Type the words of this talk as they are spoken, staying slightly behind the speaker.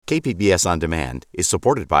KPBS On Demand is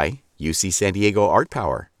supported by UC San Diego Art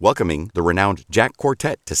Power, welcoming the renowned Jack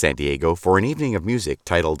Quartet to San Diego for an evening of music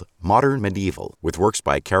titled Modern Medieval, with works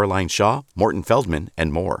by Caroline Shaw, Morton Feldman,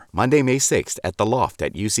 and more. Monday, May 6th at The Loft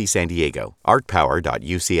at UC San Diego,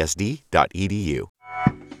 artpower.ucsd.edu.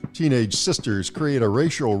 Teenage sisters create a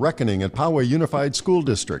racial reckoning at Poway Unified School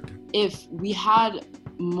District. If we had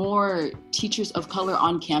more teachers of color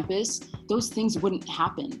on campus, those things wouldn't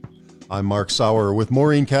happen. I'm Mark Sauer with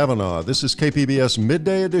Maureen Cavanaugh. This is KPBS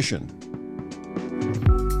Midday Edition.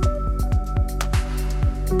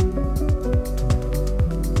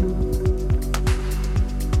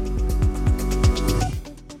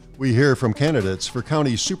 We hear from candidates for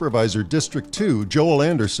County Supervisor District 2, Joel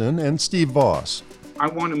Anderson and Steve Voss. I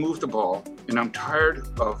want to move the ball, and I'm tired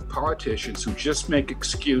of politicians who just make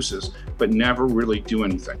excuses but never really do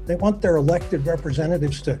anything. They want their elected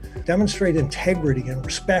representatives to demonstrate integrity and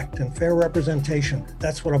respect and fair representation.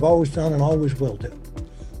 That's what I've always done and always will do.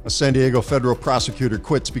 A San Diego federal prosecutor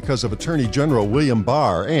quits because of Attorney General William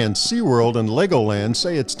Barr, and SeaWorld and Legoland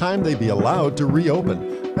say it's time they be allowed to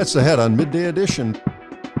reopen. That's ahead on Midday Edition.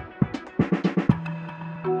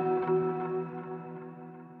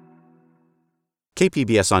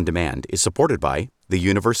 KPBS On Demand is supported by the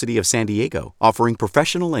University of San Diego, offering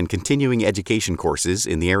professional and continuing education courses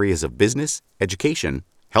in the areas of business, education,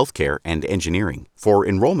 healthcare, and engineering. For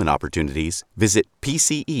enrollment opportunities, visit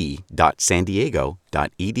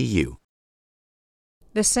pce.sandiego.edu.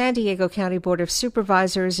 The San Diego County Board of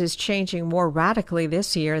Supervisors is changing more radically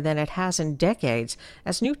this year than it has in decades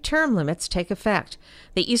as new term limits take effect.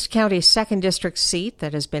 The East County 2nd District seat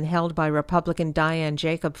that has been held by Republican Diane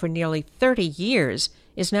Jacob for nearly 30 years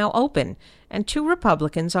is now open, and 2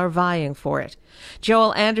 Republicans are vying for it.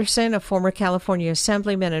 Joel Anderson, a former California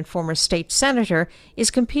Assemblyman and former state senator,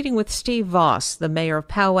 is competing with Steve Voss, the mayor of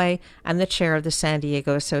Poway and the chair of the San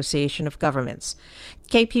Diego Association of Governments.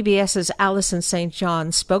 KPBS's Allison St.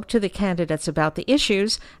 John spoke to the candidates about the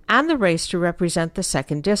issues and the race to represent the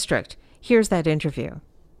 2nd District. Here's that interview.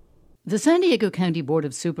 The San Diego County Board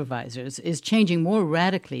of Supervisors is changing more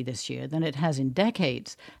radically this year than it has in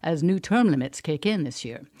decades as new term limits kick in this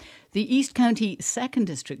year. The East County 2nd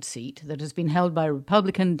District seat that has been held by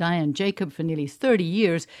Republican Diane Jacob for nearly 30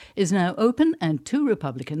 years is now open, and 2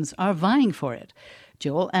 Republicans are vying for it.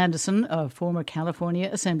 Joel Anderson, a former California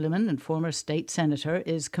Assemblyman and former state senator,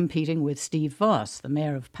 is competing with Steve Voss, the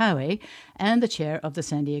mayor of Poway and the chair of the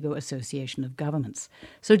San Diego Association of Governments.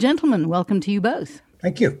 So, gentlemen, welcome to you both.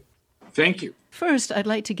 Thank you. Thank you. First, I'd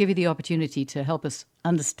like to give you the opportunity to help us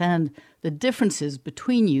understand the differences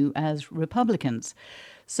between you as Republicans.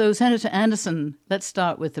 So, Senator Anderson, let's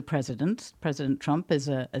start with the president. President Trump is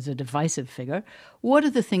a divisive figure. What are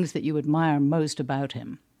the things that you admire most about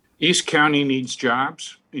him? East County needs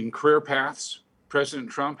jobs and career paths. President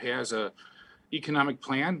Trump has an economic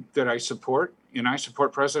plan that I support, and I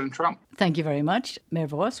support President Trump. Thank you very much. Mayor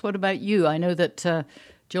Voss, what about you? I know that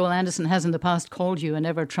Joel Anderson has in the past called you an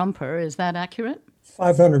ever-Trumper. Is that accurate?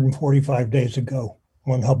 545 days ago,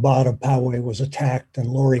 when Chabad of Poway was attacked and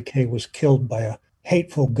Lori Kay was killed by a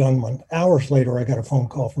hateful gunman, hours later I got a phone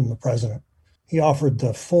call from the president. He offered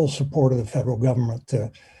the full support of the federal government.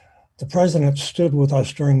 The president stood with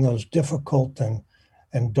us during those difficult and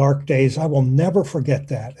dark days. I will never forget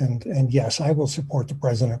that. And yes, I will support the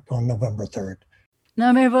president on November 3rd.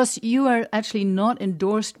 Now, Mayor Voss, you are actually not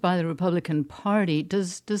endorsed by the Republican Party.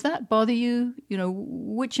 Does that bother you? You know,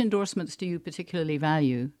 which endorsements do you particularly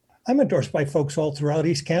value? I'm endorsed by folks all throughout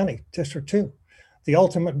East County, District 2. The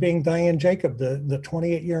ultimate being Diane Jacob, the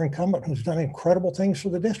 28-year incumbent who's done incredible things for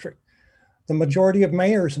the district. The majority of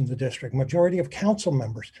mayors in the district, majority of council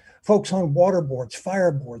members, folks on water boards,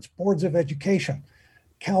 fire boards, boards of education,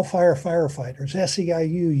 CAL FIRE firefighters,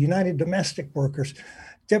 SEIU, United Domestic Workers,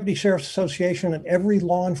 Deputy Sheriff's Association, and every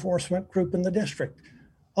law enforcement group in the district.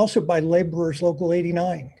 Also by Laborers Local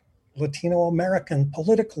 89, Latino American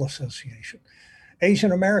Political Association,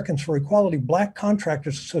 Asian Americans for Equality, Black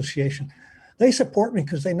Contractors Association. They support me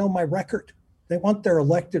because they know my record. They want their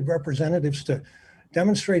elected representatives to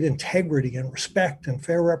demonstrate integrity and respect and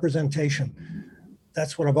fair representation.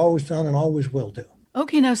 That's what I've always done and always will do.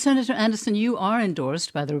 Okay, now, Senator Anderson, you are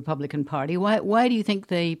endorsed by the Republican Party. Why do you think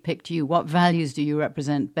they picked you? What values do you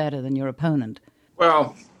represent better than your opponent?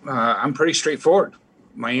 Well, I'm pretty straightforward.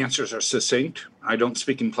 My answers are succinct. I don't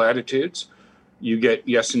speak in platitudes. You get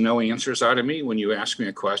yes and no answers out of me when you ask me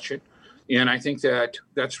a question. And I think that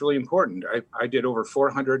that's really important. I did over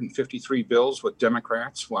 453 bills with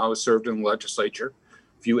Democrats while I was served in the legislature.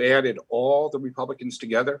 If you added all the Republicans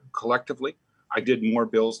together collectively, I did more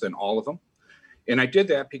bills than all of them. And I did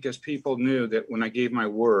that because people knew that when I gave my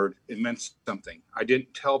word, it meant something. I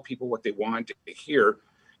didn't tell people what they wanted to hear,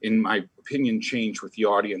 and my opinion changed with the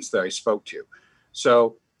audience that I spoke to.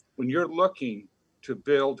 So when you're looking to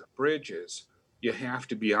build bridges, you have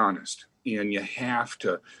to be honest, and you have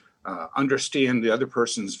to understand the other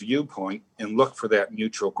person's viewpoint and look for that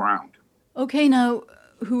neutral ground. Okay, now,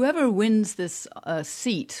 whoever wins this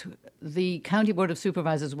seat, the County Board of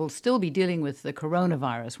Supervisors will still be dealing with the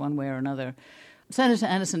coronavirus one way or another. Senator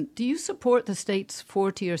Anderson, do you support the state's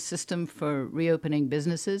 4-tier system for reopening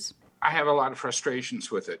businesses? I have a lot of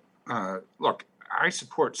frustrations with it. Look, I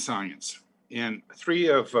support science, and three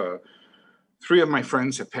of my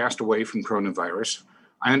friends have passed away from coronavirus.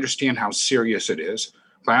 I understand how serious it is,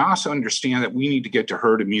 but I also understand that we need to get to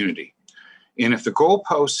herd immunity. And if the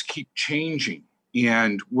goalposts keep changing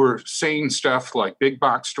and we're saying stuff like big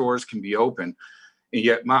box stores can be open, and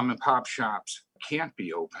yet mom and pop shops can't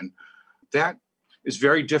be open, that is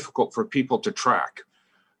very difficult for people to track.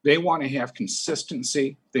 They want to have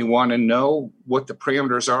consistency. They want to know what the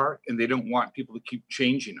parameters are, and they don't want people to keep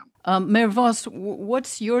changing them. Mayor Voss,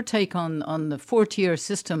 what's your take on the 4-tier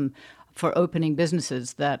system for opening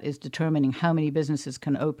businesses that is determining how many businesses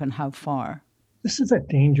can open, how far? This is a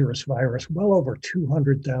dangerous virus. Well over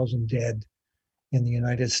 200,000 dead in the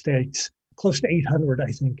United States, close to 800,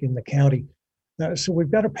 I think, in the county. So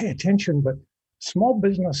we've got to pay attention, but small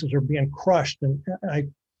businesses are being crushed. And I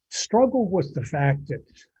struggle with the fact that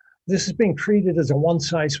this is being treated as a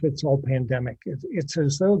one-size-fits-all pandemic. It's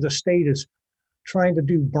as though the state is trying to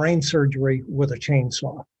do brain surgery with a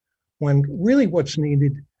chainsaw, when really what's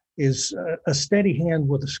needed is a steady hand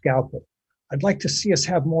with a scalpel. I'd like to see us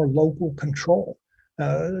have more local control.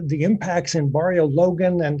 The impacts in Barrio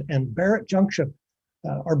Logan and Barrett Junction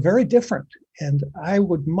are very different. And I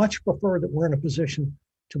would much prefer that we're in a position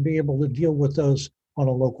to be able to deal with those on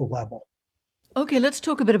a local level. Okay, let's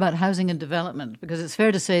talk a bit about housing and development, because it's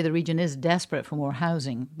fair to say the region is desperate for more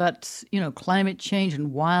housing. But, climate change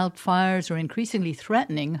and wildfires are increasingly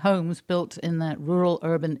threatening homes built in that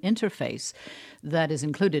rural-urban interface that is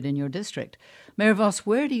included in your district. Mayor Voss,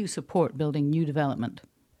 where do you support building new development?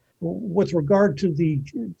 With regard to the,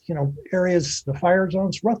 areas, the fire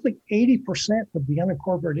zones, roughly 80% of the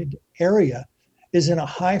unincorporated area is in a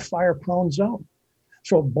high fire-prone zone.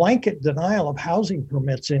 So a blanket denial of housing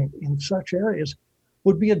permits in such areas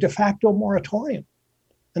would be a de facto moratorium.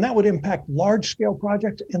 And that would impact large-scale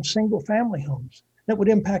projects and single-family homes. That would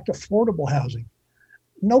impact affordable housing.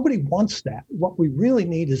 Nobody wants that. What we really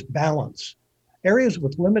need is balance. Areas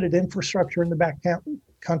with limited infrastructure in the back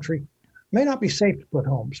country may not be safe to put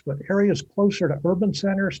homes, but areas closer to urban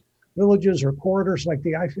centers, villages, or corridors like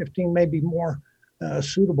the I-15 may be more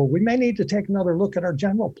suitable. We may need to take another look at our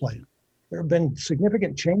general plan. There have been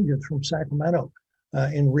significant changes from Sacramento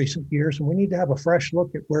in recent years, and we need to have a fresh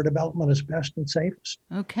look at where development is best and safest.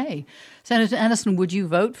 Okay. Senator Anderson, would you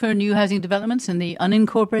vote for new housing developments in the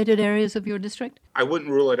unincorporated areas of your district? I wouldn't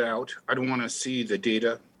rule it out. I don't want to see the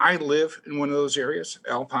data. I live in one of those areas,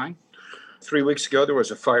 Alpine. 3 weeks ago, there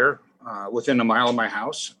was a fire within a mile of my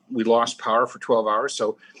house. We lost power for 12 hours,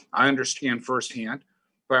 so I understand firsthand.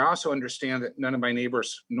 But I also understand that none of my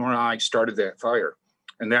neighbors nor I started that fire.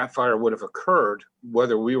 And that fire would have occurred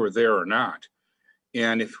whether we were there or not.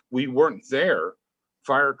 And if we weren't there,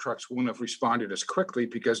 fire trucks wouldn't have responded as quickly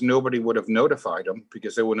because nobody would have notified them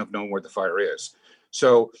because they wouldn't have known where the fire is.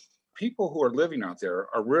 So people who are living out there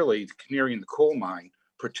are really the canary in the coal mine,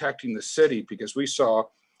 protecting the city, because we saw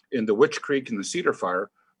in the Witch Creek and the Cedar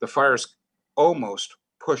Fire, the fires almost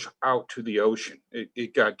push out to the ocean.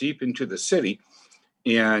 It got deep into the city,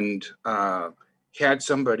 and had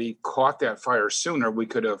somebody caught that fire sooner, we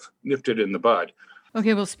could have nipped it in the bud.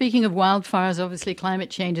 Okay, well, speaking of wildfires, obviously climate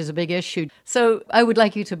change is a big issue. So I would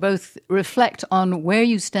like you to both reflect on where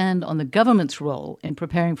you stand on the government's role in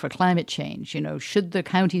preparing for climate change. Should the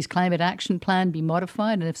county's climate action plan be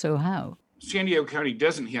modified, and if so, how? San Diego County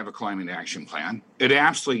doesn't have a climate action plan. It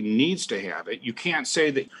absolutely needs to have it. You can't say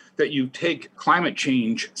that you take climate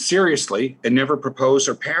change seriously and never propose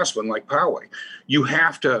or pass one like Poway. You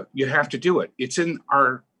have to do it. It's in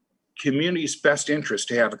our community's best interest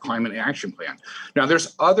to have a climate action plan. Now,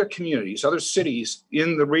 there's other communities, other cities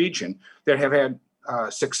in the region that have had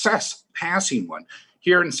success passing one.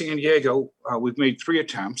 Here in San Diego, we've made 3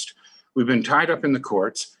 attempts. We've been tied up in the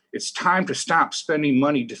courts. It's time to stop spending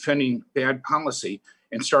money defending bad policy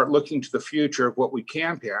and start looking to the future of what we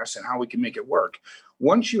can pass and how we can make it work.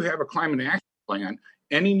 Once you have a climate action plan,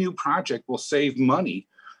 any new project will save money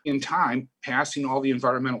in time passing all the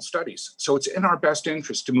environmental studies. So it's in our best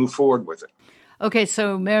interest to move forward with it. Okay,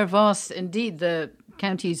 so Mayor Voss, indeed, the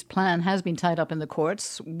county's plan has been tied up in the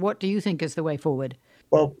courts. What do you think is the way forward?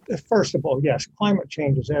 Well, first of all, yes, climate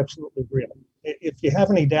change is absolutely real. If you have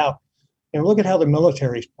any doubt, look at how the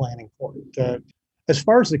military is planning for it. As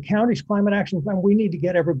far as the county's climate action plan, we need to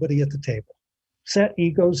get everybody at the table. Set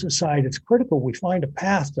egos aside. It's critical we find a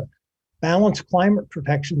path to balance climate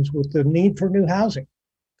protections with the need for new housing.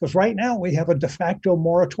 Because right now we have a de facto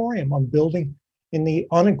moratorium on building in the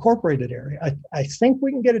unincorporated area. I think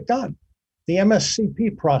we can get it done. The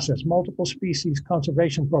MSCP process, Multiple Species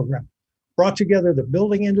Conservation Program, brought together the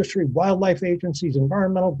building industry, wildlife agencies,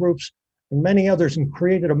 environmental groups, and many others, and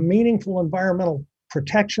created a meaningful environmental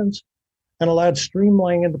protections and allowed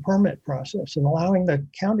streamlining in the permit process and allowing the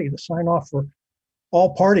county to sign off for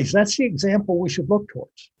all parties. That's the example we should look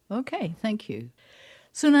towards. Okay, thank you.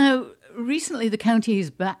 So now, recently the county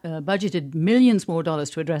has budgeted millions more dollars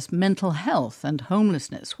to address mental health and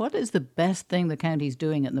homelessness. What is the best thing the county is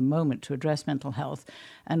doing at the moment to address mental health,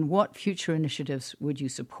 and what future initiatives would you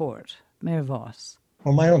support? Mayor Voss.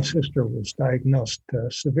 Well, my own sister was diagnosed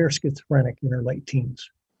severe schizophrenic in her late teens,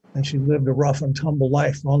 and she lived a rough and tumble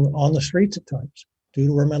life on the streets at times due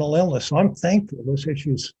to her mental illness. So I'm thankful this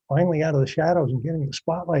issue's finally out of the shadows and getting the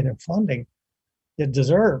spotlight and funding it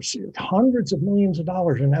deserves. Hundreds of millions of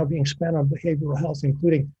dollars are now being spent on behavioral health,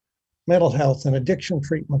 including mental health and addiction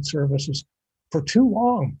treatment services. For too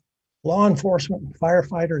long, law enforcement,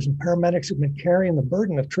 firefighters, and paramedics have been carrying the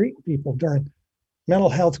burden of treating people during mental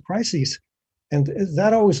health crises. And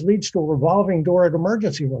that always leads to a revolving door at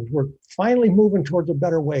emergency rooms. We're finally moving towards a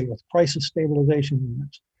better way with crisis stabilization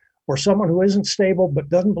units, where someone who isn't stable but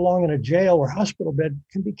doesn't belong in a jail or hospital bed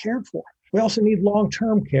can be cared for. We also need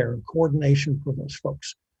long-term care and coordination for those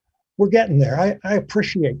folks. We're getting there. I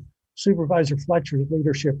appreciate Supervisor Fletcher's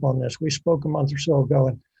leadership on this. We spoke a month or so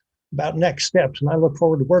ago about next steps, and I look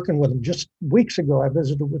forward to working with him. Just weeks ago, I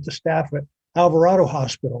visited with the staff at Alvarado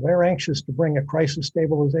Hospital. They're anxious to bring a crisis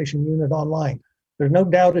stabilization unit online. There's no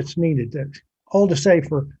doubt it's needed. All to say,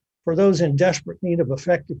 for those in desperate need of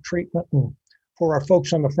effective treatment and for our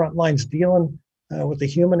folks on the front lines dealing with the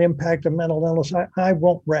human impact of mental illness, I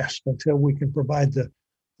won't rest until we can provide the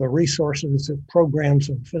resources, the programs,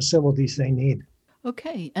 and facilities they need.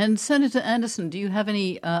 Okay. And Senator Anderson, do you have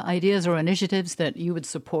any ideas or initiatives that you would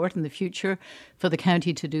support in the future for the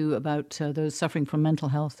county to do about those suffering from mental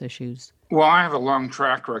health issues? Well, I have a long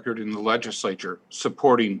track record in the legislature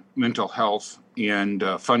supporting mental health and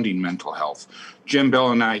funding mental health. Jim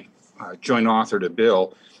Bell and I joint authored a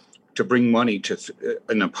bill to bring money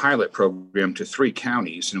in a pilot program to 3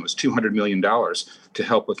 counties, and it was $200 million to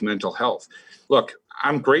help with mental health. Look,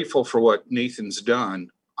 I'm grateful for what Nathan's done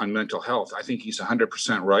on mental health. I think he's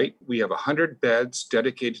 100% right. We have 100 beds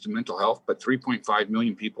dedicated to mental health, but 3.5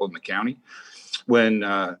 million people in the county.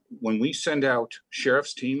 When we send out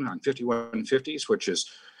sheriff's team on 5150s, which is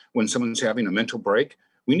when someone's having a mental break,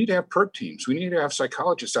 we need to have PERT teams. We need to have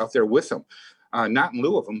psychologists out there with them, not in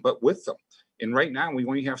lieu of them, but with them. And right now we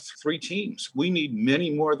only have 3 teams. We need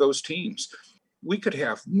many more of those teams. We could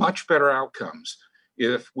have much better outcomes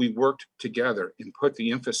if we worked together and put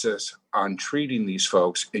the emphasis on treating these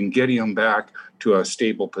folks and getting them back to a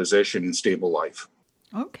stable position and stable life.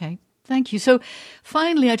 Okay. Thank you. So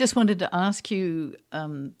finally, I just wanted to ask you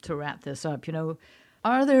to wrap this up,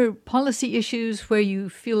 are there policy issues where you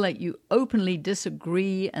feel like you openly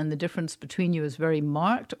disagree and the difference between you is very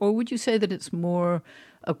marked? Or would you say that it's more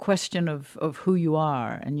a question of who you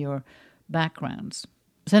are and your backgrounds?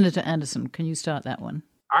 Senator Anderson, can you start that one?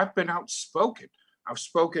 I've been outspoken. I've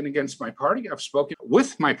spoken against my party. I've spoken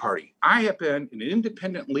with my party. I have been an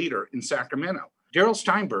independent leader in Sacramento. Darrell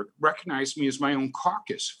Steinberg recognized me as my own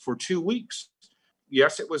caucus for 2 weeks.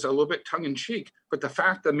 Yes, it was a little bit tongue-in-cheek, but the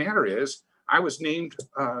fact of the matter is I was named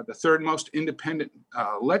the 3rd most independent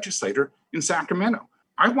legislator in Sacramento.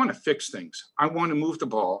 I want to fix things. I want to move the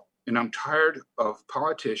ball, and I'm tired of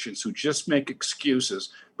politicians who just make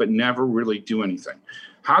excuses but never really do anything.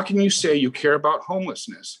 How can you say you care about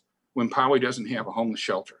homelessness when Poway doesn't have a homeless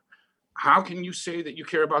shelter? How can you say that you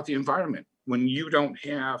care about the environment when you don't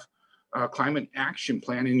have a climate action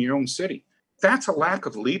plan in your own city? That's a lack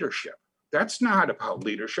of leadership. That's not about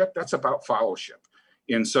leadership. That's about followership.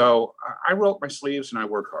 And so I roll up my sleeves and I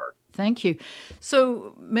work hard. Thank you.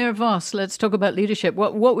 So, Mayor Voss, let's talk about leadership.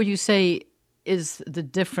 What would you say is the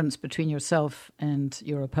difference between yourself and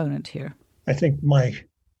your opponent here? I think my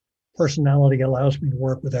personality allows me to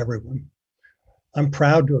work with everyone. I'm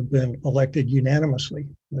proud to have been elected unanimously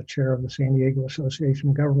the chair of the San Diego Association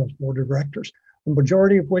of Governments Board of Directors, the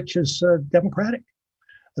majority of which is Democratic.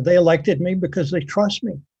 They elected me because they trust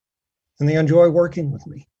me and they enjoy working with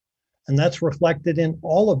me. And that's reflected in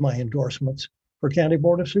all of my endorsements for County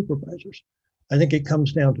Board of Supervisors. I think it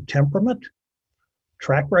comes down to temperament,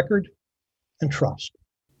 track record, and trust.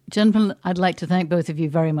 Gentlemen, I'd like to thank both of you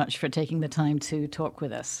very much for taking the time to talk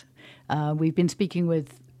with us. We've been speaking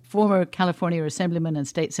with former California Assemblyman and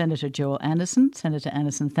State Senator Joel Anderson. Senator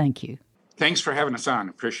Anderson, thank you. Thanks for having us on.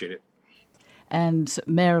 Appreciate it. And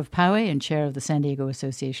Mayor of Poway and Chair of the San Diego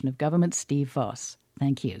Association of Governments, Steve Voss.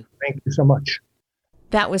 Thank you. Thank you so much.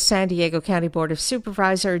 That was San Diego County Board of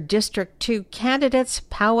Supervisor District 2 candidates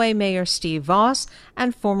Poway Mayor Steve Voss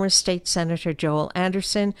and former State Senator Joel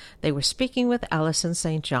Anderson. They were speaking with Allison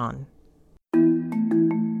St. John.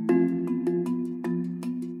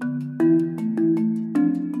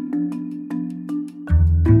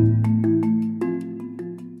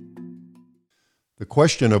 The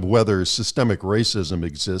question of whether systemic racism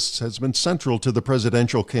exists has been central to the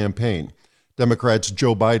presidential campaign. Democrats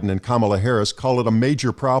Joe Biden and Kamala Harris call it a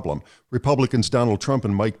major problem. Republicans Donald Trump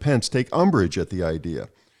and Mike Pence take umbrage at the idea.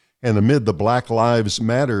 And amid the Black Lives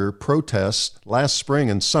Matter protests last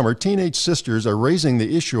spring and summer, teenage sisters are raising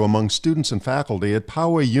the issue among students and faculty at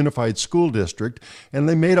Poway Unified School District, and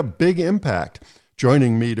they made a big impact.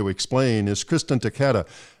 Joining me to explain is Kristen Taketa,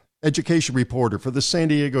 education reporter for the San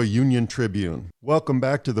Diego Union Tribune. Welcome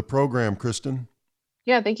back to the program, Kristen.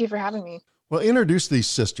 Yeah, thank you for having me. Well, introduce these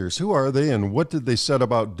sisters. Who are they and what did they set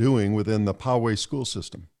about doing within the Poway school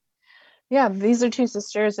system? Yeah, these are two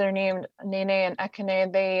sisters. They're named Nene and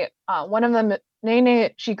Ekene. They, one of them, Nene,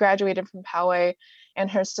 she graduated from Poway,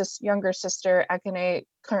 and her younger sister, Ekene,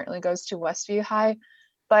 currently goes to Westview High.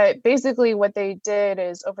 But basically what they did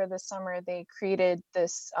is over the summer, they created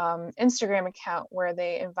this Instagram account where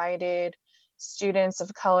they invited students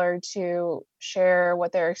of color to share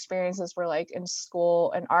what their experiences were like in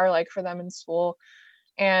school and are like for them in school.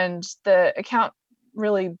 And the account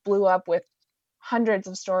really blew up with hundreds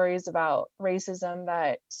of stories about racism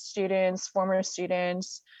that students, former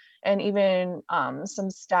students, and even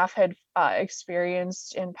some staff had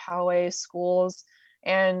experienced in Poway schools.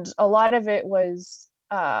 And a lot of it was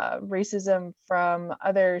racism from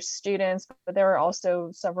other students, but there were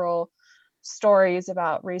also several stories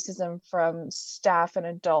about racism from staff and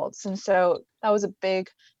adults. And so that was a big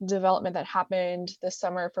development that happened this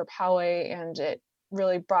summer for Poway, and it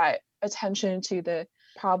really brought attention to the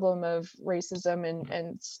problem of racism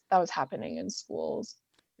and that was happening in schools.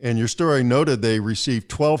 And your story noted they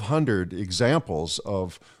received 1,200 examples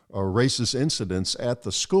of racist incidents at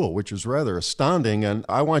the school, which is rather astounding. And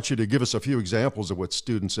I want you to give us a few examples of what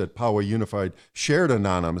students at Poway Unified shared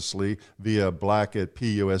anonymously via Black at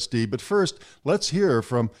PUSD. But first, let's hear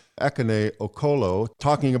from Ekene Okolo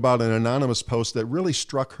talking about an anonymous post that really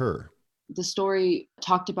struck her. The story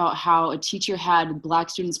talked about how a teacher had Black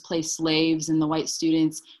students play slaves and the white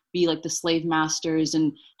students be like the slave masters,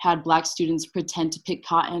 and had Black students pretend to pick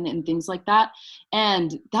cotton and things like that.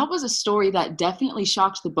 And that was a story that definitely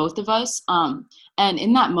shocked the both of us. And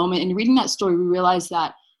in that moment, in reading that story, we realized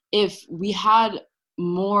that if we had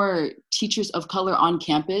more teachers of color on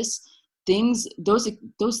campus,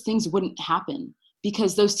 those things wouldn't happen,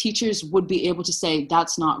 because those teachers would be able to say,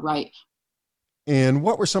 that's not right. And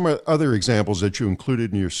what were some other examples that you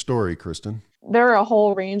included in your story, Kristen? There are a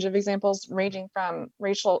whole range of examples ranging from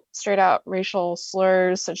straight out racial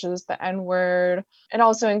slurs such as the N-word. And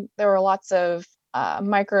also there were lots of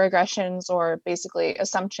microaggressions, or basically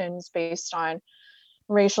assumptions based on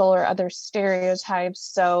racial or other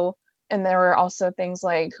stereotypes. And there were also things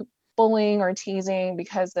like bullying or teasing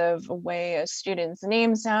because of the way a student's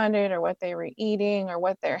name sounded, or what they were eating, or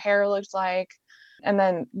what their hair looked like. And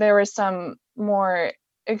then there were some more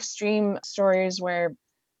extreme stories where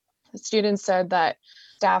students said that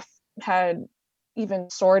staff had even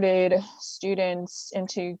sorted students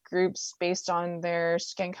into groups based on their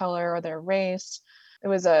skin color or their race. It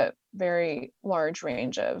was a very large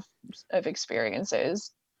range of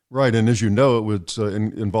experiences. Right, and as you know, it would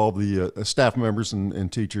involve the staff members and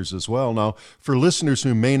teachers as well. Now, for listeners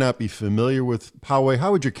who may not be familiar with Poway,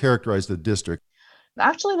 how would you characterize the district?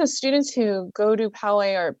 Actually, the students who go to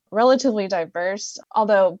Poway are relatively diverse,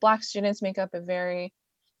 although Black students make up a very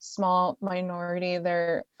small minority.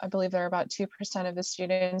 I believe they're about 2% of the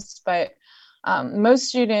students, but most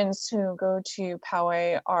students who go to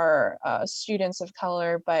Poway are students of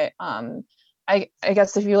color. But I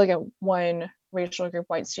guess if you look at one racial group,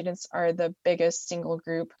 white students are the biggest single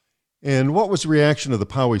group. And what was the reaction of the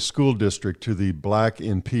Poway School District to the Black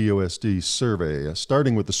in PUSD survey,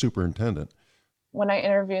 starting with the superintendent? When I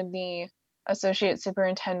interviewed the associate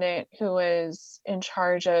superintendent who was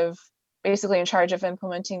basically in charge of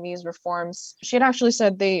implementing these reforms, she had actually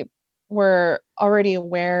said they were already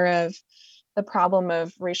aware of the problem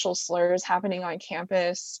of racial slurs happening on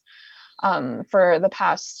campus for the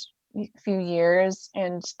past few years,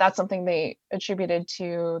 and that's something they attributed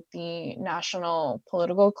to the national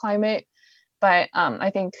political climate. But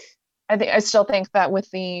I still think that with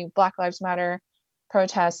the Black Lives Matter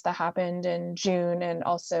protests that happened in June, and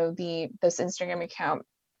also this Instagram account,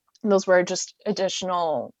 those were just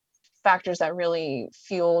additional factors that really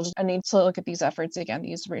fueled a need to look at these efforts again,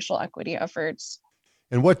 these racial equity efforts.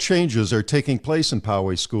 And what changes are taking place in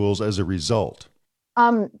Poway schools as a result?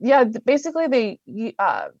 Basically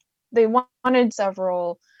they wanted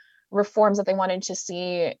several reforms that they wanted to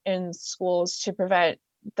see in schools to prevent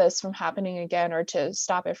this from happening again, or to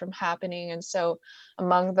stop it from happening. And so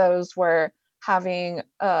among those were having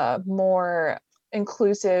a more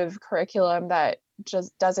inclusive curriculum that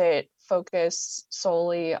just doesn't focus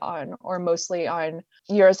solely on or mostly on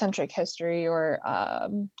Eurocentric history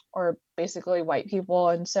or basically white people.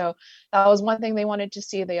 And so that was one thing they wanted to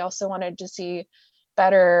see. They also wanted to see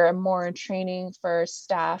better and more training for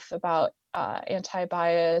staff about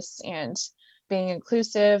anti-bias and being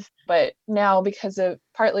inclusive. But now,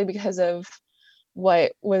 partly because of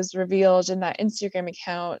what was revealed in that Instagram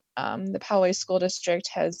account, the Poway School District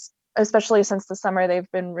has, especially since the summer,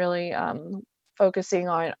 they've been really focusing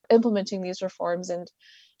on implementing these reforms and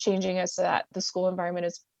changing it so that the school environment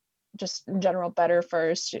is just in general better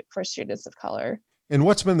for students of color. And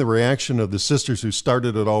what's been the reaction of the sisters who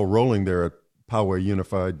started it all rolling there at Poway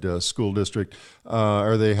Unified School District?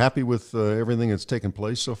 Are they happy with everything that's taken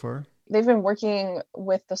place so far? They've been working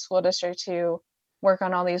with the school district to work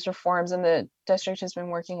on all these reforms, and the district has been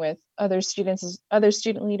working with other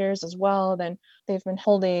student leaders as well. Then they've been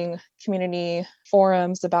holding community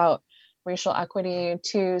forums about racial equity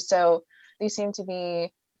too. So they seem to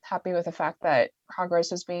be happy with the fact that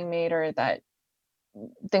progress is being made, or that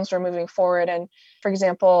things were moving forward. And for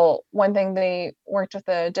example, one thing they worked with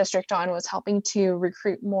the district on was helping to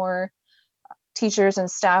recruit more teachers and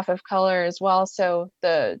staff of color as well. So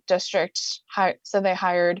the district they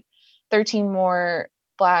hired 13 more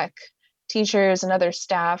Black teachers and other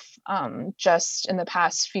staff just in the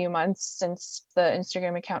past few months since the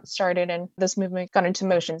Instagram account started and this movement got into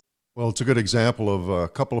motion. Well, it's a good example of a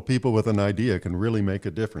couple of people with an idea can really make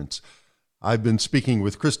a difference. I've been speaking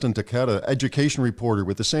with Kristen Taketa, education reporter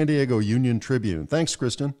with the San Diego Union Tribune. Thanks,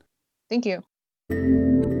 Kristen. Thank you.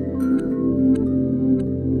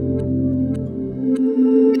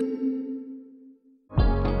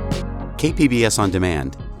 KPBS On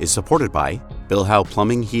Demand is supported by Bill Howe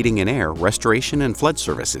Plumbing, Heating and Air, Restoration and Flood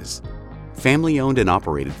Services. Family owned and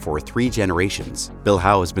operated for 3 generations, Bill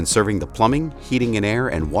Howe has been serving the plumbing, heating and air,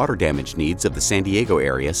 and water damage needs of the San Diego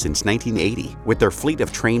area since 1980. With their fleet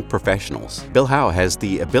of trained professionals, Bill Howe has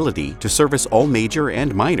the ability to service all major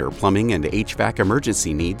and minor plumbing and HVAC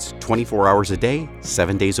emergency needs 24 hours a day,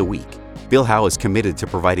 7 days a week. Bill Howe is committed to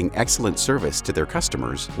providing excellent service to their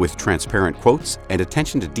customers with transparent quotes and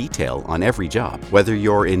attention to detail on every job. Whether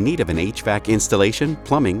you're in need of an HVAC installation,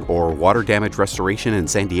 plumbing, or water damage restoration in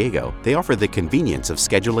San Diego, they offer the convenience of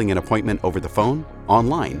scheduling an appointment over the phone,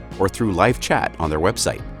 online, or through live chat on their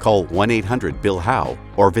website. Call 1-800-BILL-HOWE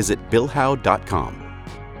or visit BillHowe.com.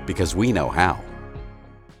 Because we know how.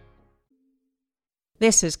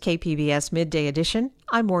 This is KPBS Midday Edition.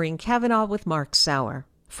 I'm Maureen Cavanaugh with Mark Sauer.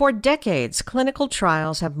 For decades, clinical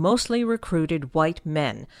trials have mostly recruited white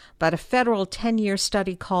men, but a federal 10-year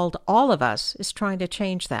study called All of Us is trying to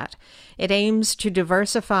change that. It aims to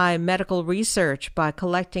diversify medical research by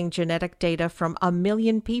collecting genetic data from 1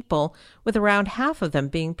 million people, with around half of them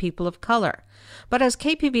being people of color. But as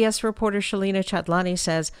KPBS reporter Shalina Chatlani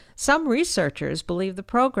says, some researchers believe the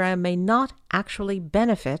program may not actually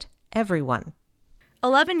benefit everyone.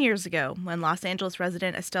 11 years ago, when Los Angeles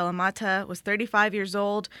resident Estela Mata was 35 years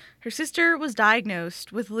old, her sister was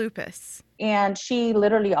diagnosed with lupus. And she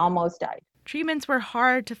literally almost died. Treatments were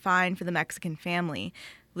hard to find for the Mexican family.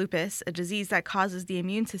 Lupus, a disease that causes the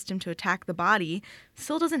immune system to attack the body,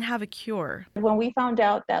 still doesn't have a cure. When we found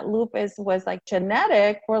out that lupus was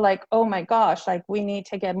genetic, we're like, oh my gosh, we need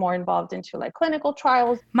to get more involved into clinical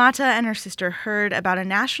trials. Mata and her sister heard about a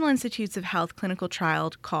National Institutes of Health clinical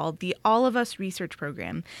trial called the All of Us Research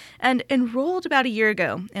Program and enrolled about a year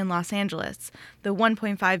ago in Los Angeles. The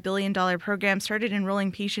 $1.5 billion program started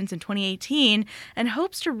enrolling patients in 2018 and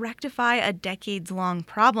hopes to rectify a decades-long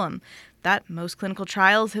problem that most clinical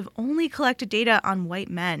trials have only collected data on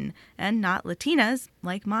white men and not Latinas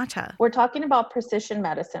like Mata. We're talking about precision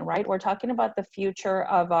medicine, right? We're talking about the future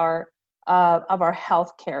of our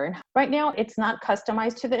healthcare. And right now, it's not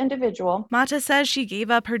customized to the individual. Mata says she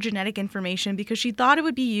gave up her genetic information because she thought it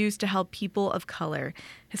would be used to help people of color.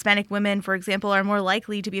 Hispanic women, for example, are more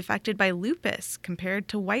likely to be affected by lupus compared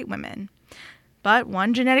to white women. But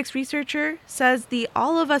one genetics researcher says the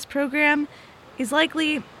All of Us program is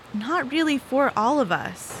likely not really for all of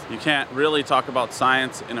us. You can't really talk about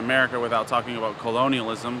science in America without talking about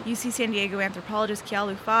colonialism. UC San Diego anthropologist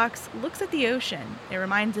Kealu Fox looks at the ocean. It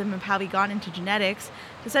reminds him of how he got into genetics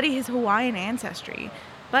to study his Hawaiian ancestry,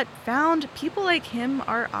 but found people like him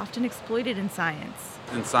are often exploited in science.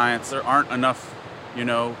 In science, there aren't enough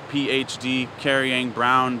PhD carrying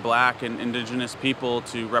brown, black, and indigenous people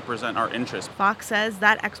to represent our interests. Fox says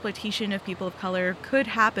that exploitation of people of color could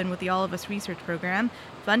happen with the All of Us research program,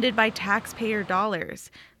 funded by taxpayer dollars.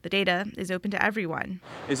 The data is open to everyone.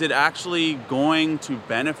 Is it actually going to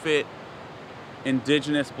benefit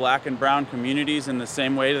indigenous black and brown communities in the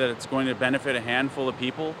same way that it's going to benefit a handful of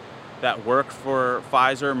people that work for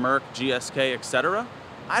Pfizer, Merck, GSK, etc.?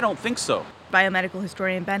 I don't think so. Biomedical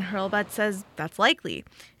historian Ben Hurlbut says that's likely.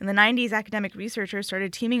 In the 90s, academic researchers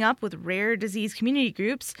started teaming up with rare disease community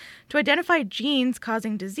groups to identify genes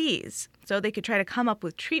causing disease so they could try to come up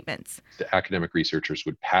with treatments. The academic researchers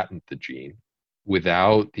would patent the gene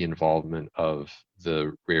without the involvement of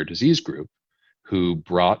the rare disease group who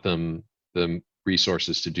brought them the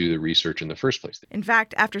resources to do the research in the first place. In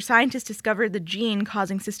fact, after scientists discovered the gene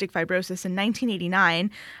causing cystic fibrosis in 1989,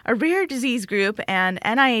 a rare disease group and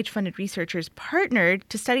NIH-funded researchers partnered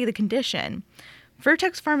to study the condition.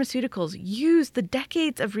 Vertex Pharmaceuticals used the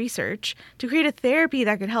decades of research to create a therapy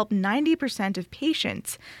that could help 90% of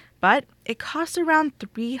patients, but it costs around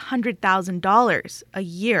 $300,000 a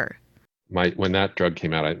year. When that drug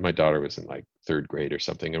came out, my daughter was in like third grade or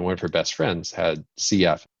something, and one of her best friends had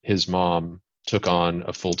CF. His mom took on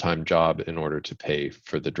a full-time job in order to pay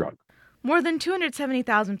for the drug. More than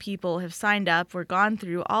 270,000 people have signed up or gone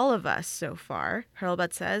through All of Us so far.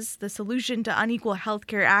 Hurlbut says the solution to unequal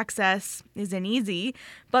healthcare access isn't easy,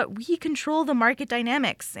 but we control the market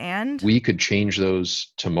dynamics and we could change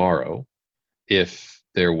those tomorrow if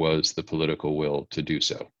there was the political will to do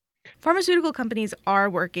so. Pharmaceutical companies are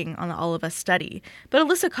working on the All of Us study, but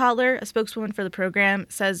Alyssa Kotler, a spokeswoman for the program,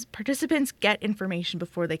 says participants get information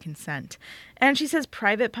before they consent. And she says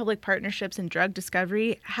private-public partnerships in drug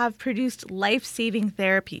discovery have produced life-saving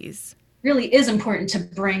therapies. Really is important to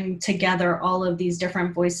bring together all of these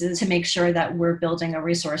different voices to make sure that we're building a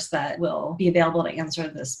resource that will be available to answer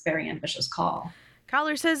this very ambitious call.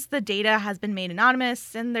 Kotler says the data has been made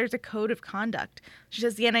anonymous and there's a code of conduct. She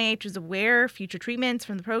says the NIH is aware future treatments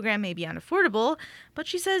from the program may be unaffordable, but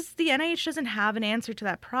she says the NIH doesn't have an answer to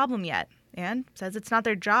that problem yet and says it's not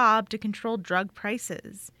their job to control drug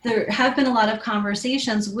prices. There have been a lot of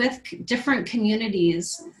conversations with different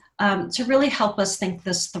communities to really help us think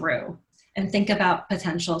this through and think about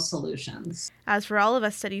potential solutions. As for All of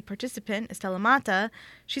Us study participant Estela Mata,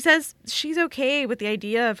 she says she's okay with the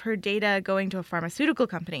idea of her data going to a pharmaceutical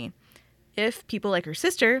company if people like her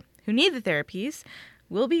sister, who need the therapies,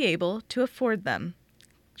 will be able to afford them.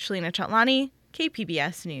 Shalina Chatlani,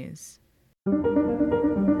 KPBS News.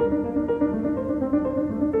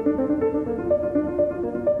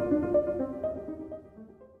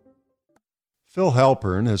 Phil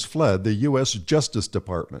Halpern has fled the U.S. Justice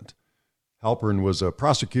Department. Halpern was a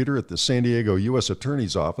prosecutor at the San Diego U.S.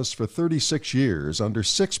 Attorney's Office for 36 years under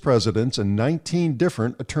 6 presidents and 19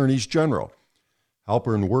 different attorneys general.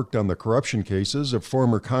 Halpern worked on the corruption cases of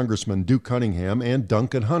former Congressman Duke Cunningham and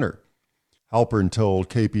Duncan Hunter. Halpern told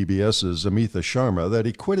KPBS's Amitha Sharma that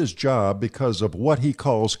he quit his job because of what he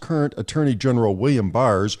calls current Attorney General William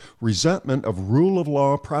Barr's resentment of rule of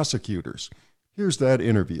law prosecutors. Here's that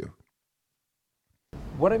interview.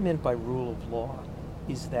 What I meant by rule of law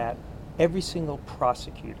is that every single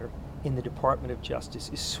prosecutor in the Department of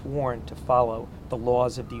Justice is sworn to follow the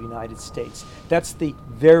laws of the United States. That's the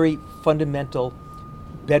very fundamental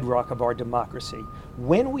bedrock of our democracy.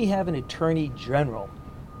 When we have an attorney general,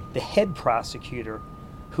 the head prosecutor,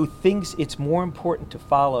 who thinks it's more important to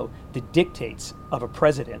follow the dictates of a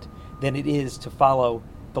president than it is to follow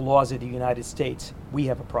the laws of the United States, we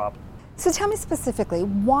have a problem. So tell me specifically,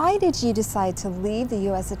 why did you decide to leave the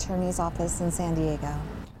U.S. Attorney's Office in San Diego?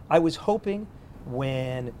 I was hoping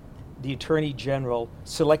when the Attorney General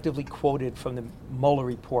selectively quoted from the Mueller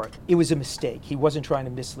report, it was a mistake. He wasn't trying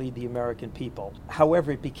to mislead the American people.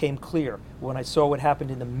 However, it became clear when I saw what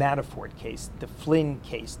happened in the Manafort case, the Flynn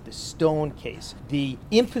case, the Stone case, the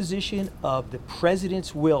imposition of the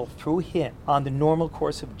president's will through him on the normal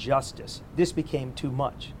course of justice. This became too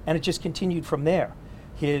much. And it just continued from there.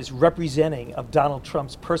 His representing of Donald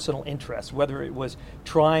Trump's personal interests, whether it was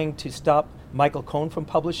trying to stop Michael Cohen from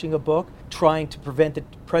publishing a book, trying to prevent the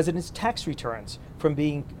president's tax returns from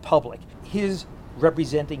being public, his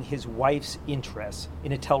representing his wife's interests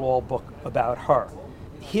in a tell-all book about her,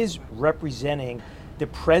 his representing the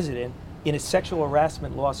president in a sexual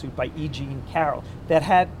harassment lawsuit by E. Jean Carroll that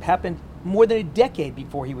had happened more than a decade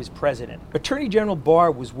before he was president. Attorney General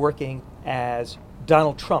Barr was working as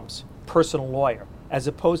Donald Trump's personal lawyer, as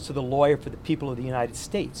opposed to the lawyer for the people of the United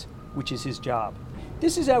States, which is his job.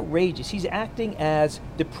 This is outrageous. He's acting as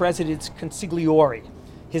the president's consigliere,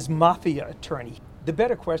 his mafia attorney. The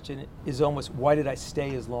better question is almost, why did I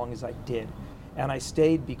stay as long as I did? And I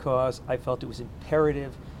stayed because I felt it was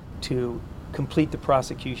imperative to complete the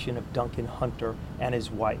prosecution of Duncan Hunter and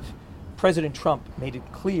his wife. President Trump made it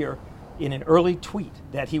clear in an early tweet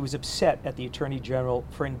that he was upset at the Attorney General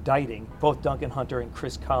for indicting both Duncan Hunter and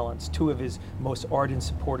Chris Collins, two of his most ardent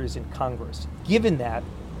supporters in Congress. Given that,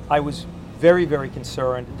 I was very, very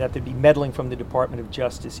concerned that there'd be meddling from the Department of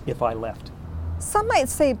Justice if I left. Some might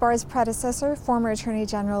say Barr's predecessor, former Attorney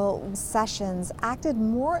General Sessions, acted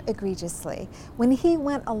more egregiously when he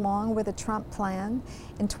went along with a Trump plan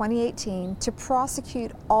in 2018 to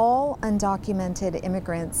prosecute all undocumented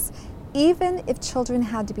immigrants, even if children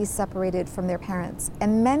had to be separated from their parents.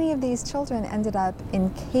 And many of these children ended up in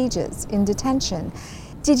cages, in detention.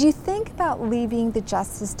 Did you think about leaving the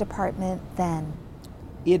Justice Department then?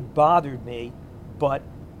 It bothered me, but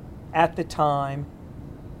at the time,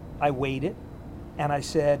 I weighed it, and I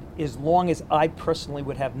said, as long as I personally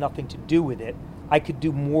would have nothing to do with it, I could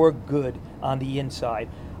do more good on the inside.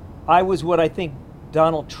 I was what I think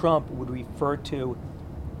Donald Trump would refer to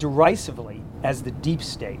derisively as the deep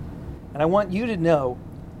state. And I want you to know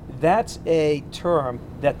that's a term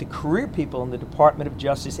that the career people in the Department of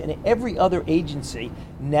Justice and every other agency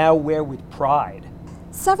now wear with pride.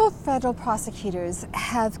 Several federal prosecutors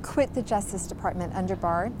have quit the Justice Department under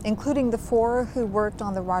Barr, including the 4 who worked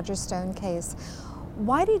on the Roger Stone case.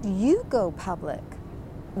 Why did you go public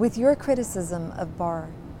with your criticism of Barr?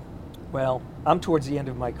 Well, I'm towards the end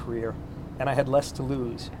of my career, and I had less to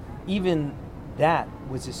lose. Even that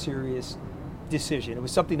was a serious decision. It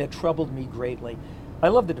was something that troubled me greatly. I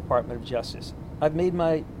love the Department of Justice. I've made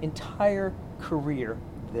my entire career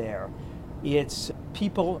there. Its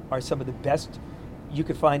people are some of the best you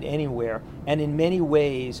could find anywhere, and in many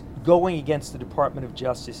ways, going against the Department of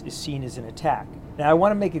Justice is seen as an attack. Now, I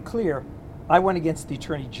want to make it clear, I went against the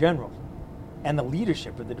Attorney General and the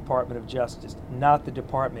leadership of the Department of Justice, not the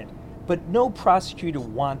department. But no prosecutor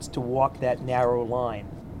wants to walk that narrow line.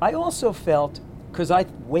 I also felt, because I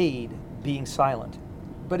weighed being silent,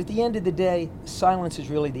 but at the end of the day, silence is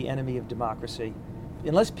really the enemy of democracy.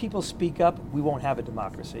 Unless people speak up, we won't have a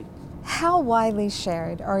democracy. How widely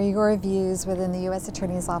shared are your views within the U.S.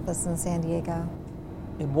 Attorney's Office in San Diego?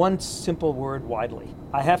 In one simple word, widely.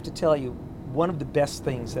 I have to tell you, one of the best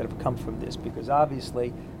things that have come from this, because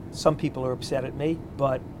obviously some people are upset at me,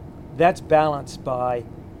 but that's balanced by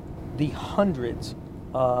the hundreds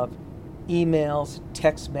of emails,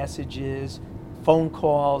 text messages, phone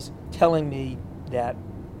calls telling me that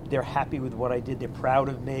they're happy with what I did, they're proud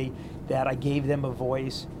of me, that I gave them a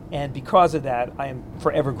voice. And because of that, I am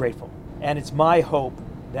forever grateful. And it's my hope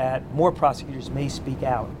that more prosecutors may speak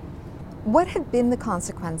out. What have been the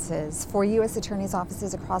consequences for U.S. attorneys'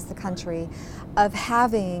 offices across the country of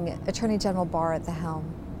having Attorney General Barr at the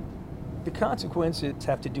helm? The consequences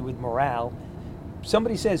have to do with morale.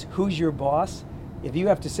 Somebody says, who's your boss? If you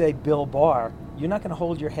have to say Bill Barr, you're not going to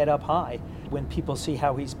hold your head up high when people see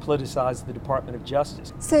how he's politicized the Department of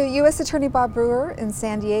Justice. So U.S. Attorney Bob Brewer in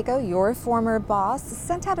San Diego, your former boss,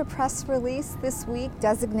 sent out a press release this week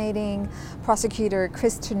designating prosecutor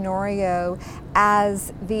Chris Tenorio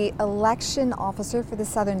as the election officer for the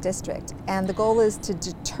Southern District. And the goal is to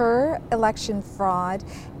deter election fraud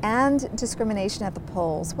and discrimination at the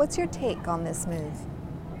polls. What's your take on this move?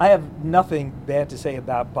 I have nothing bad to say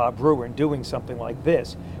about Bob Brewer in doing something like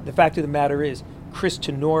this. The fact of the matter is, Chris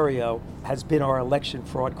Tenorio has been our election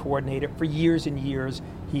fraud coordinator for years and years.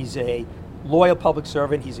 He's a loyal public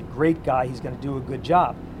servant. He's a great guy. He's going to do a good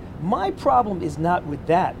job. My problem is not with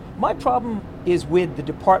that. My problem is with the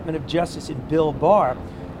Department of Justice and Bill Barr.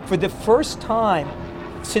 For the first time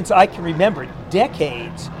since I can remember,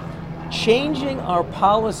 decades, changing our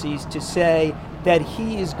policies to say that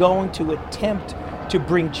he is going to attempt to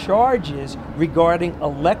bring charges regarding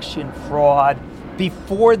election fraud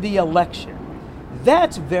before the election.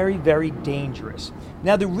 That's very, very dangerous.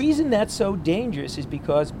 Now, the reason that's so dangerous is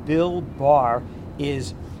because Bill Barr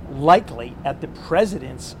is likely at the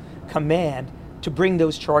president's command to bring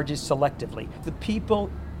those charges selectively. The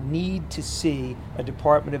people need to see a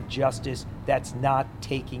Department of Justice that's not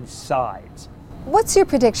taking sides. What's your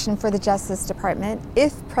prediction for the Justice Department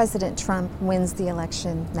if President Trump wins the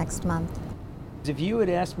election next month? If you had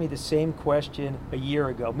asked me the same question a year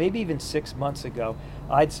ago, maybe even 6 months ago,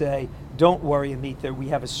 I'd say Don't worry, Amita. We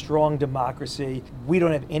have a strong democracy. We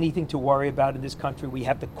don't have anything to worry about in this country. We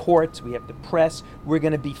have the courts, we have the press. We're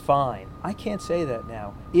going to be fine. I can't say that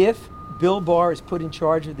now. If Bill Barr is put in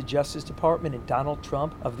charge of the Justice Department and Donald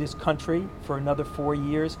Trump of this country for another 4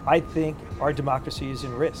 years, I think our democracy is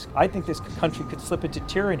in risk. I think this country could slip into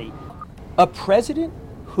tyranny. A president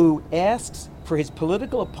who asks for his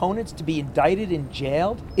political opponents to be indicted and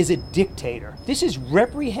jailed is a dictator. This is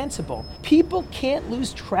reprehensible. People can't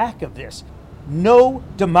lose track of this. No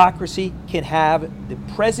democracy can have the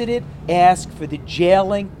president ask for the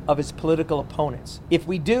jailing of his political opponents. If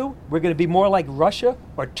we do, we're going to be more like Russia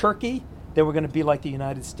or Turkey than we're going to be like the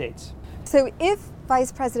United States. So if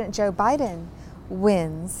Vice President Joe Biden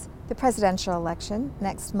wins the presidential election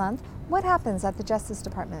next month, what happens at the Justice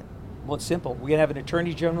Department? Well, it's simple. We're going to have an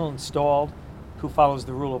attorney general installed who follows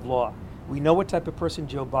the rule of law. We know what type of person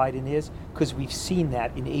Joe Biden is because we've seen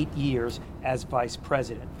that in 8 years as vice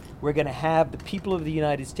president. We're going to have the people of the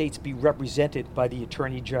United States be represented by the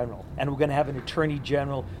attorney general. And we're going to have an attorney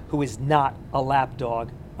general who is not a lapdog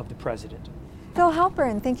of the president. Phil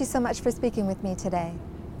Halpern, thank you so much for speaking with me today.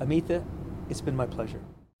 Amita, it's been my pleasure.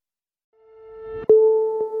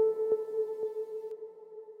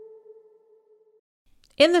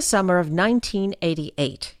 In the summer of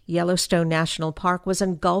 1988, Yellowstone National Park was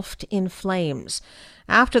engulfed in flames.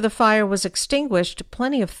 After the fire was extinguished,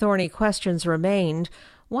 plenty of thorny questions remained.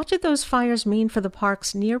 What did those fires mean for the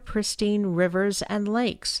park's near-pristine rivers and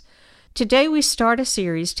lakes? Today we start a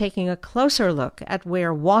series taking a closer look at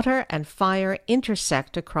where water and fire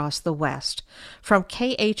intersect across the West. From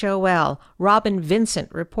KHOL, Robin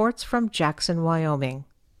Vincent reports from Jackson, Wyoming.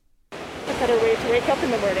 A better way to wake up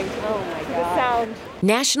in the morning. Oh my God. The sound.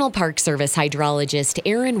 National Park Service hydrologist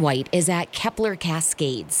Aaron White is at Kepler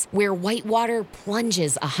Cascades, where whitewater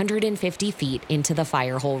plunges 150 feet into the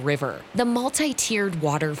Firehole River. The multi-tiered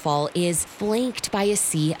waterfall is flanked by a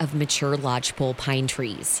sea of mature lodgepole pine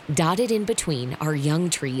trees. Dotted in between are young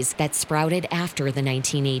trees that sprouted after the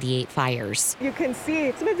 1988 fires. You can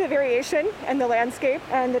see some of the variation in the landscape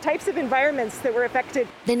and the types of environments that were affected.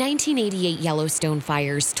 The 1988 Yellowstone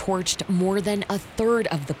fires torched more than a third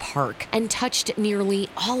of the park and touched nearly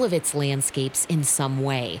all of its landscapes in some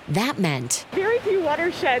way. That meant very few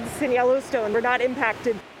watersheds in Yellowstone were not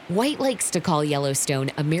impacted. White likes to call Yellowstone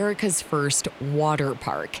America's first water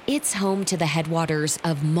park. It's home to the headwaters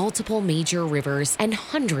of multiple major rivers and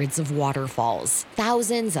hundreds of waterfalls.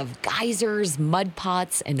 Thousands of geysers, mud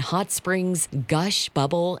pots, and hot springs gush,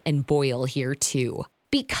 bubble, and boil here too.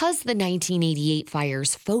 Because the 1988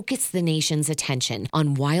 fires focused the nation's attention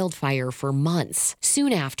on wildfire for months,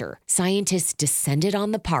 soon after, scientists descended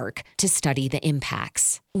on the park to study the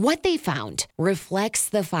impacts. What they found reflects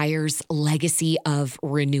the fire's legacy of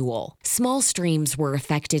renewal. Small streams were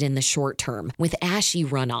affected in the short term with ashy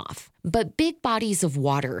runoff, but big bodies of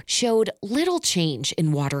water showed little change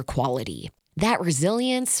in water quality. That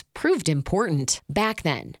resilience proved important back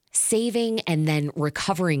then. Saving and then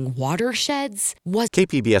recovering watersheds was...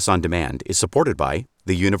 KPBS On Demand is supported by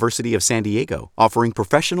the University of San Diego, offering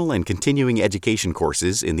professional and continuing education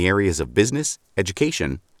courses in the areas of business,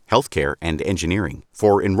 education, healthcare, and engineering.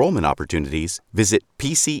 For enrollment opportunities, visit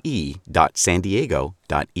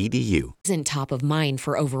pce.sandiego.edu. Isn't top of mind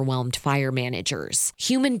for overwhelmed fire managers.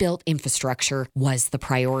 Human-built infrastructure was the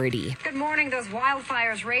priority. Good morning. Those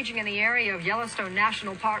wildfires raging in the area of Yellowstone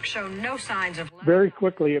National Park show no signs of... Very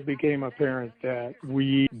quickly, it became apparent that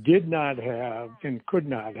we did not have and could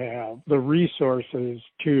not have the resources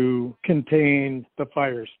to contain the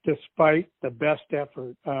fires, despite the best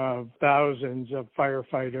effort of thousands of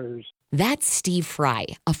firefighters. That's Steve Fry,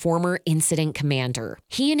 a former incident commander.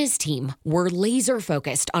 He and his team were laser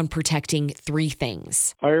focused on protecting three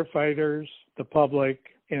things: firefighters, the public,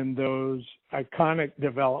 and those iconic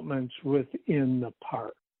developments within the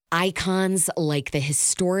park. Icons like the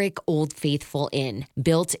historic Old Faithful Inn,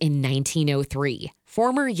 built in 1903.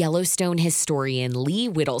 Former Yellowstone historian Lee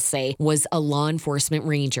Whittlesey was a law enforcement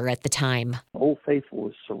ranger at the time. Old Faithful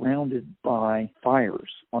was surrounded by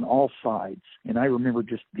fires on all sides, and I remember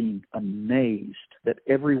just being amazed that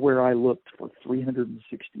everywhere I looked for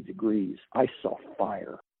 360 degrees, I saw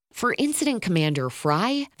fire. For Incident Commander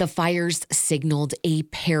Fry, the fires signaled a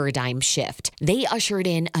paradigm shift. They ushered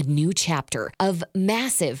in a new chapter of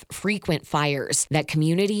massive, frequent fires that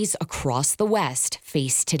communities across the West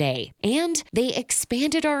face today. And they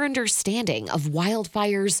expanded our understanding of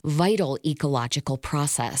wildfire's vital ecological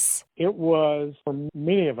process. It was, for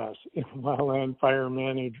many of us in wildland fire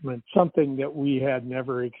management, something that we had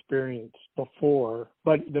never experienced before.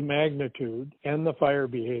 But the magnitude and the fire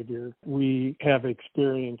behavior we have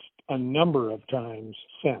experienced a number of times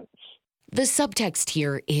since. The subtext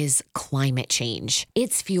here is climate change.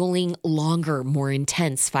 It's fueling longer, more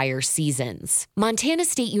intense fire seasons. Montana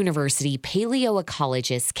State University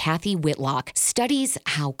paleoecologist Kathy Whitlock studies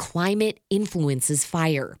how climate influences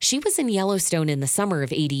fire. She was in Yellowstone in the summer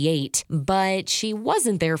of '88, but she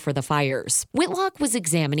wasn't there for the fires. Whitlock was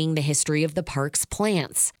examining the history of the park's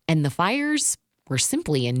plants, and the fires were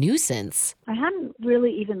simply a nuisance. I hadn't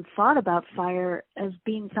really even thought about fire as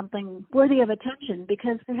being something worthy of attention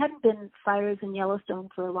because there hadn't been fires in Yellowstone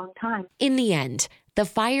for a long time. In the end, the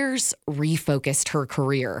fires refocused her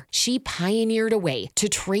career. She pioneered a way to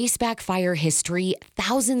trace back fire history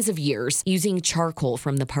thousands of years using charcoal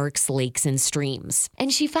from the park's lakes and streams.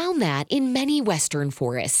 And she found that in many western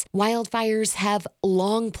forests, wildfires have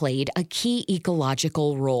long played a key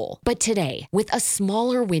ecological role. But today, with a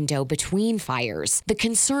smaller window between fires, the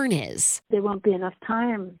concern is there won't be enough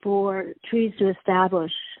time for trees to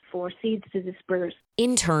establish, for seeds to disperse.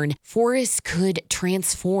 In turn, forests could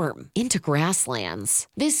transform into grasslands.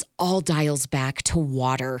 This all dials back to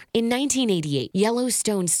water. In 1988,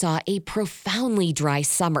 Yellowstone saw a profoundly dry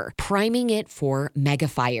summer, priming it for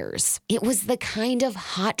megafires. It was the kind of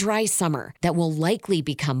hot, dry summer that will likely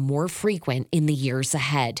become more frequent in the years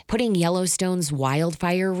ahead, putting Yellowstone's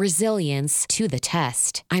wildfire resilience to the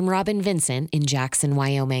test. I'm Robin Vincent in Jackson,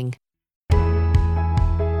 Wyoming.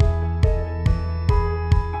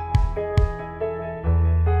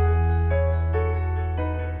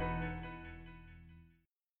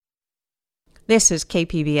 This is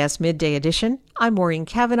KPBS Midday Edition. I'm Maureen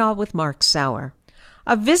Cavanaugh with Mark Sauer.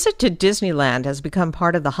 A visit to Disneyland has become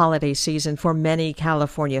part of the holiday season for many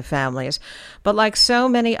California families. But like so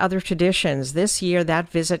many other traditions, this year that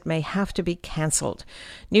visit may have to be canceled.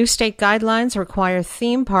 New state guidelines require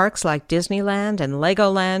theme parks like Disneyland and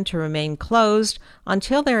Legoland to remain closed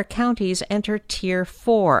until their counties enter Tier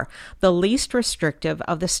 4, the least restrictive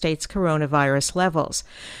of the state's coronavirus levels.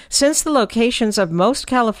 Since the locations of most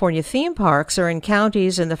California theme parks are in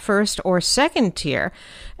counties in the first or second tier,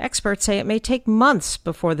 experts say it may take months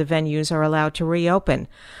before the venues are allowed to reopen.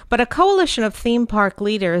 But a coalition of theme park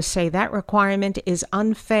leaders say that requirement is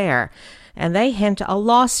unfair, and they hint a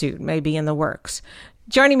lawsuit may be in the works.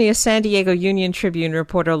 Joining me is San Diego Union Tribune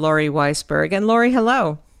reporter Lori Weisberg. And Lori,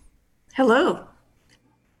 hello. Hello.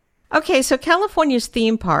 Okay, so California's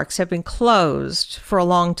theme parks have been closed for a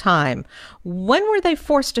long time. When were they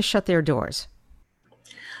forced to shut their doors?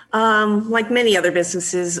 Like many other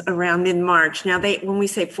businesses, around mid-March. Now, when we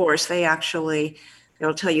say forced,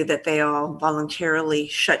 they'll tell you that they all voluntarily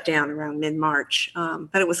shut down around mid-March,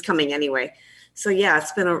 but it was coming anyway. So yeah,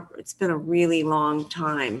 it's been a really long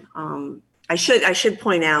time. I should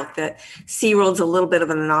point out that SeaWorld's a little bit of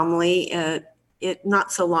an anomaly. It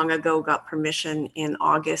not so long ago got permission in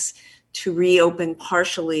August to reopen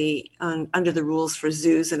partially under the rules for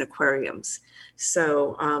zoos and aquariums.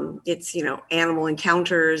 So it's, animal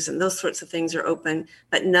encounters and those sorts of things are open,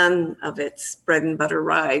 but none of its bread and butter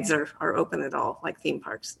rides are open at all, like theme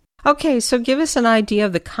parks. Okay, so give us an idea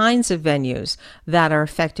of the kinds of venues that are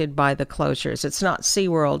affected by the closures. It's not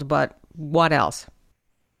SeaWorld, but what else?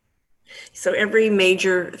 So every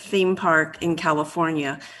major theme park in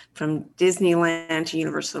California, from Disneyland to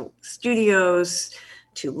Universal Studios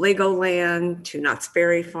to Legoland to Knott's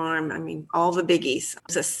Berry Farm, all the biggies.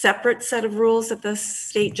 There's a separate set of rules that the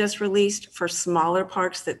state just released for smaller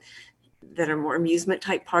parks that are more amusement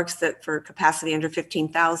type parks that for capacity under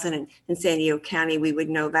 15,000. And in San Diego County, we would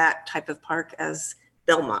know that type of park as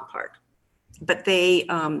Belmont Park. But they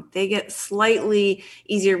get slightly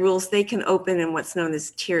easier rules. They can open in what's known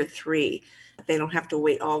as Tier 3. They don't have to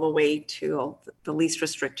wait all the way to the least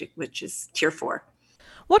restricted, which is Tier 4.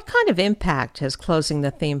 What kind of impact has closing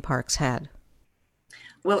the theme parks had?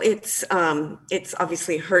 Well, it's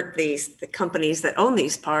obviously hurt the companies that own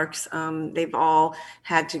these parks. They've all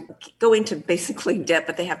had to go into basically debt,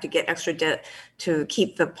 but they have to get extra debt to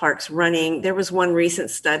keep the parks running. There was one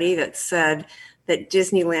recent study that said that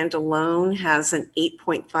Disneyland alone has an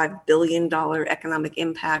 $8.5 billion economic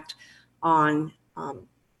impact on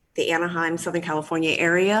the Anaheim, Southern California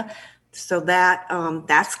area. So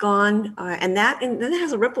that's gone, and then it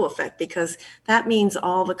has a ripple effect because that means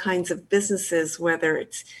all the kinds of businesses, whether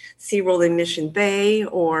it's SeaWorld in Mission Bay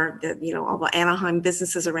or all the Anaheim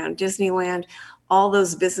businesses around Disneyland, all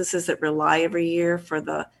those businesses that rely every year for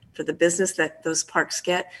the business that those parks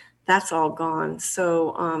get, that's all gone.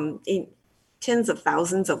 So tens of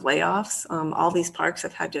thousands of layoffs. All these parks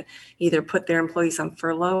have had to either put their employees on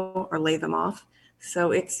furlough or lay them off.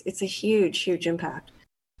 So it's a huge, huge impact.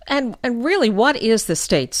 And really, what is the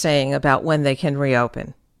state saying about when they can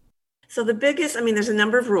reopen? So the biggest, there's a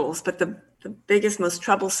number of rules, but the the biggest, most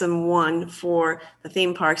troublesome one for the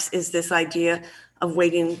theme parks is this idea of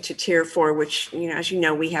waiting to Tier 4, which, as you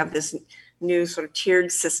know, we have this new sort of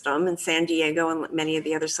tiered system in San Diego, and many of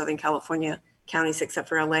the other Southern California counties, except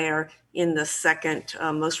for LA, are in the second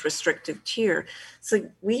most restrictive tier. So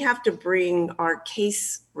we have to bring our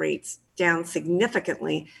case rates down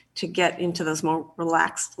significantly to get into those more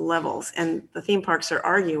relaxed levels. And the theme parks are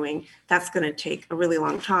arguing that's going to take a really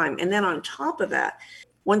long time. And then on top of that,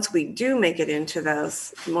 once we do make it into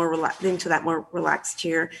those into that more relaxed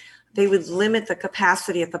tier, they would limit the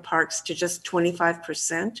capacity at the parks to just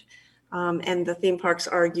 25%. And the theme parks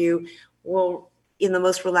argue, well, in the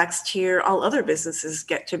most relaxed tier, all other businesses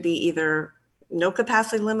get to be either no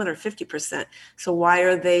capacity limit or 50%. So why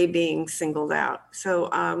are they being singled out? So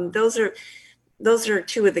those are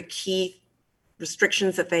two of the key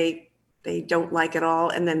restrictions that they don't like at all.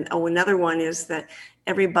 And then another one is that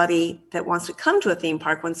everybody that wants to come to a theme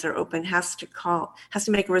park once they're open has to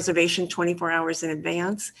make a reservation 24 hours in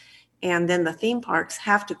advance. And then the theme parks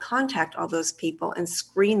have to contact all those people and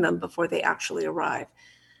screen them before they actually arrive.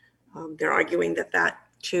 They're arguing that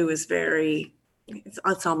too is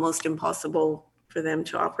it's almost impossible for them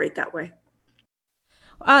to operate that way.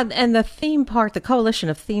 And the coalition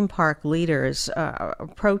of theme park leaders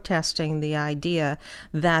protesting the idea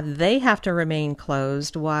that they have to remain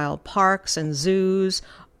closed while parks and zoos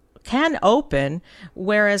can open,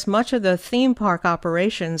 whereas much of the theme park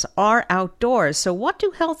operations are outdoors. So what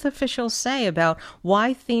do health officials say about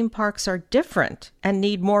why theme parks are different and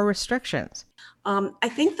need more restrictions? I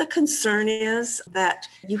think the concern is that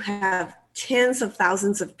you have tens of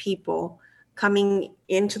thousands of people coming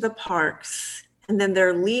into the parks and then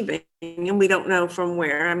they're leaving, and we don't know from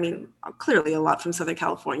where. I mean, clearly a lot from Southern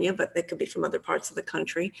California, but they could be from other parts of the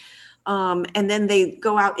country. And then they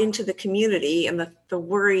go out into the community, and the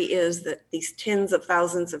worry is that these tens of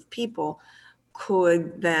thousands of people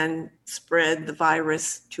could then spread the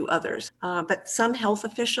virus to others. But some health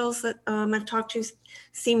officials that I've talked to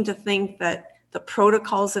seem to think that the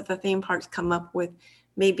protocols that the theme parks come up with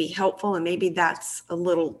may be helpful, and maybe that's a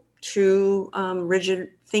little too rigid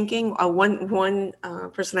thinking. One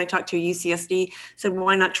person I talked to at UCSD said,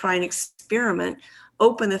 why not try an experiment,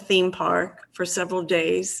 open a theme park for several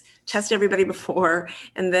days, test everybody before,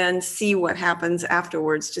 and then see what happens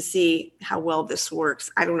afterwards to see how well this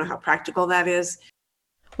works. I don't know how practical that is.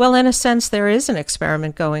 Well, in a sense, there is an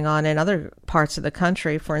experiment going on in other parts of the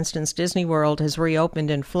country. For instance, Disney World has reopened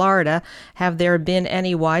in Florida. Have there been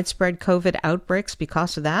any widespread COVID outbreaks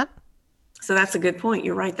because of that? So that's a good point.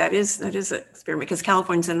 You're right. That is an experiment, because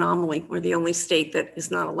California's an anomaly. We're the only state that is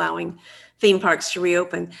not allowing theme parks to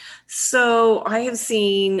reopen. So I have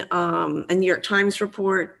seen a New York Times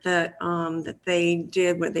report that they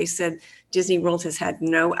did where they said Disney World has had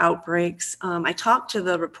no outbreaks. I talked to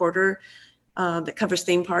the reporter that covers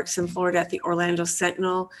theme parks in Florida at the Orlando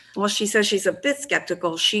Sentinel. Well, she says she's a bit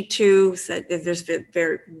skeptical. She too said that there's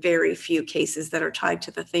very, very few cases that are tied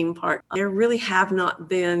to the theme park. There really have not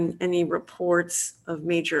been any reports of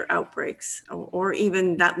major outbreaks or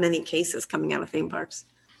even that many cases coming out of theme parks.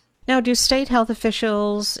 Now, do state health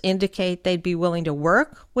officials indicate they'd be willing to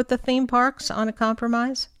work with the theme parks on a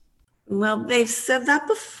compromise? Well, they've said that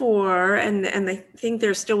before, and I think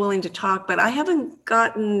they're still willing to talk, but I haven't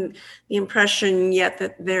gotten the impression yet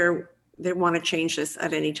that they want to change this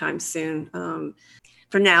at any time soon.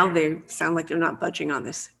 For now, they sound like they're not budging on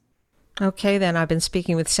this. Okay, then. I've been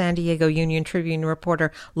speaking with San Diego Union Tribune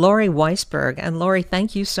reporter Lori Weisberg. And Lori,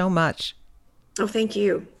 thank you so much. Oh, thank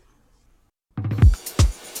you.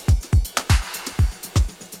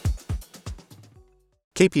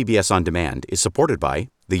 KPBS On Demand is supported by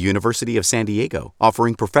the University of San Diego,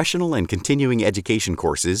 offering professional and continuing education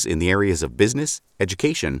courses in the areas of business,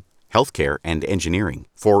 education, healthcare, and engineering.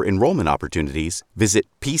 For enrollment opportunities, visit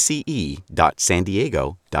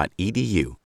pce.sandiego.edu.